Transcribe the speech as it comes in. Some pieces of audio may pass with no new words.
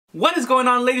What is going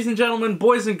on, ladies and gentlemen,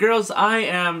 boys and girls? I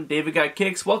am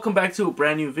Davidgotkicks. Welcome back to a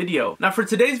brand new video. Now for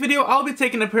today's video, I'll be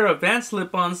taking a pair of Vans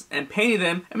slip-ons and painting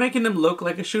them and making them look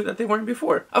like a shoe that they weren't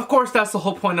before. Of course, that's the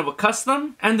whole point of a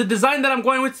custom. And the design that I'm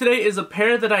going with today is a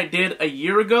pair that I did a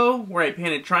year ago where I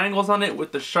painted triangles on it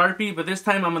with the Sharpie, but this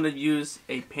time I'm going to use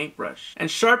a paintbrush. And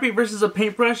Sharpie versus a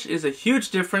paintbrush is a huge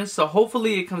difference, so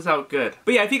hopefully it comes out good.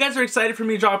 But yeah, if you guys are excited for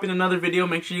me dropping another video,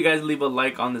 make sure you guys leave a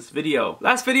like on this video.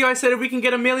 Last video I said if we can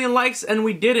get 1 million likes, and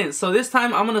we didn't, so this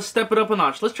time I'm gonna step it up a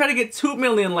notch. Let's try to get 2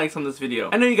 million likes on this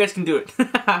video. I know you guys can do it.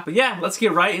 But yeah, let's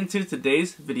get right into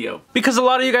today's video. Because a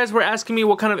lot of you guys were asking me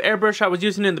what kind of airbrush I was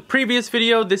using in the previous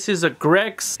video, this is a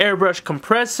Grex airbrush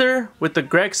compressor with the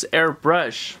Grex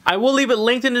airbrush. I will leave it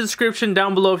linked in the description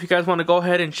down below if you guys want to go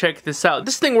ahead and check this out.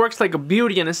 This thing works like a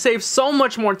beauty and it saves so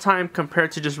much more time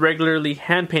compared to just regularly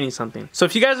hand painting something. So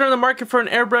if you guys are in the market for an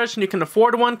airbrush and you can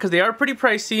afford one, because they are pretty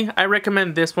pricey, I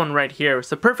recommend this one right here. It's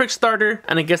the perfect starter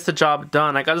and it gets the job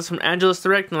done. I got this from Angelus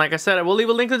Direct, and like I said, I will leave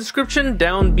a link in the description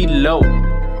down below.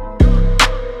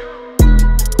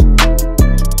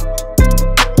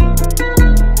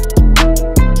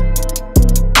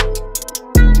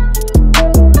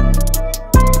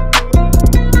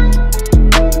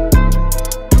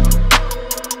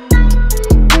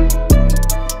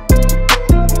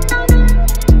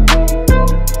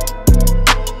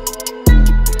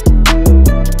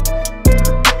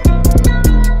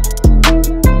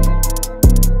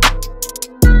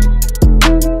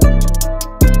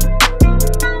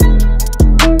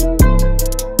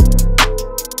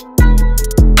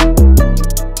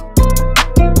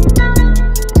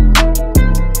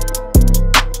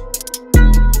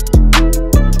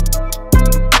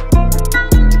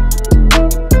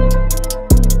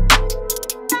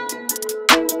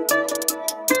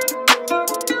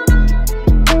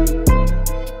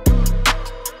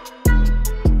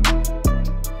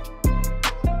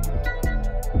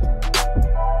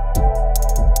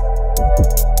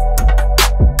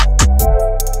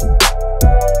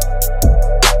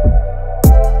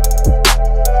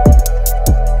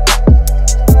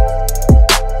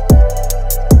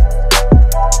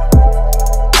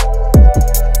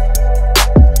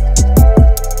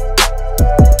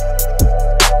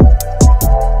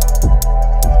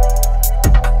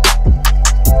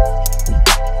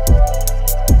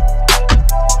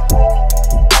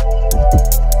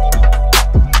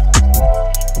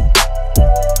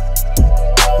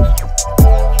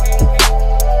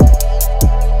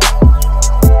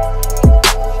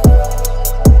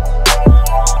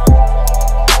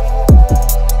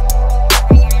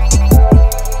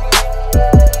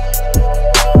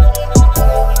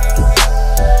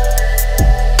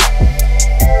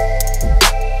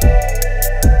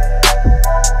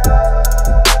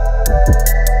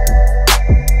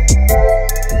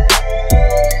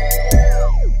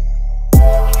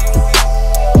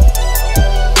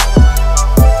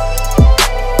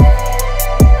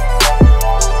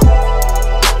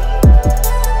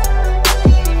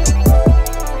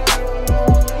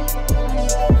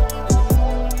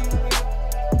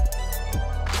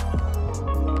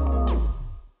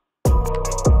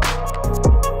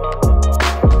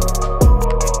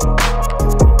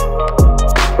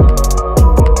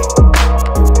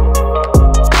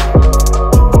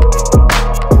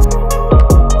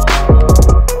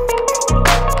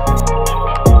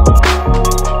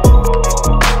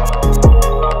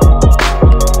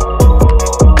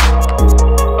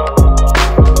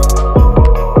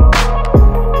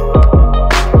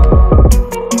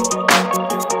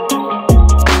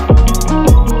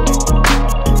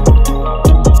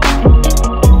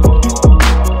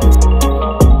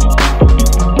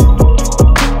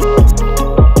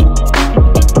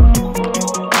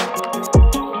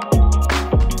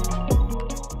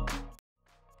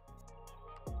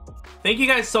 Thank you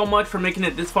guys so much for making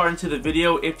it this far into the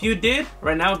video. If you did,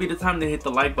 right now would be the time to hit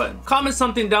the like button. Comment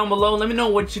something down below. Let me know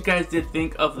what you guys did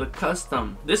think of the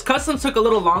custom. This custom took a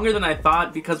little longer than I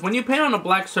thought because when you paint on a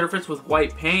black surface with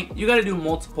white paint, you gotta do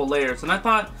multiple layers. And I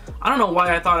don't know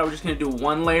why I thought I was just gonna do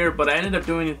 1 layer, but I ended up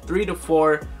doing 3 to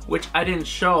 4, which I didn't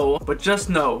show, but just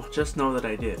know that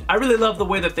I did. I really love the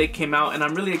way that they came out, and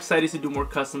I'm really excited to do more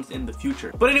customs in the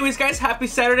future. But anyways guys, happy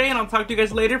Saturday, and I'll talk to you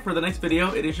guys later for the next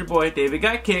video. It is your boy,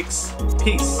 Davidgotkicks.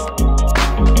 Peace.